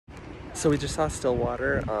So we just saw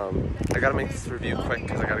Stillwater. I gotta make this review quick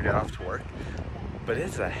because I gotta get off to work. But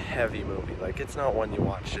it's a heavy movie. Like, it's not one you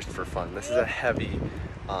watch just for fun. This is a heavy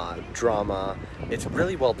drama. It's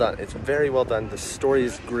really well done. It's very well done. The story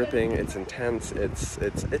is gripping. It's intense. It's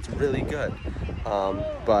really good.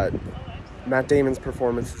 But Matt Damon's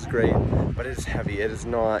performance is great. But it is heavy. It is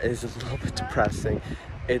not. It is a little bit depressing.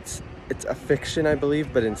 It's a fiction, I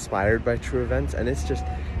believe, but inspired by true events, and it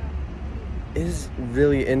is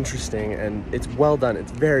really interesting, and it's well done.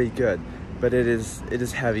 It's very good, but it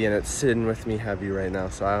is heavy, and it's sitting with me heavy right now.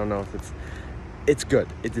 So I don't know if it's good.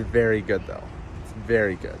 It's very good though. It's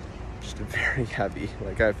very good. Just very heavy.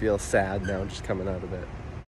 Like, I feel sad now just coming out of it.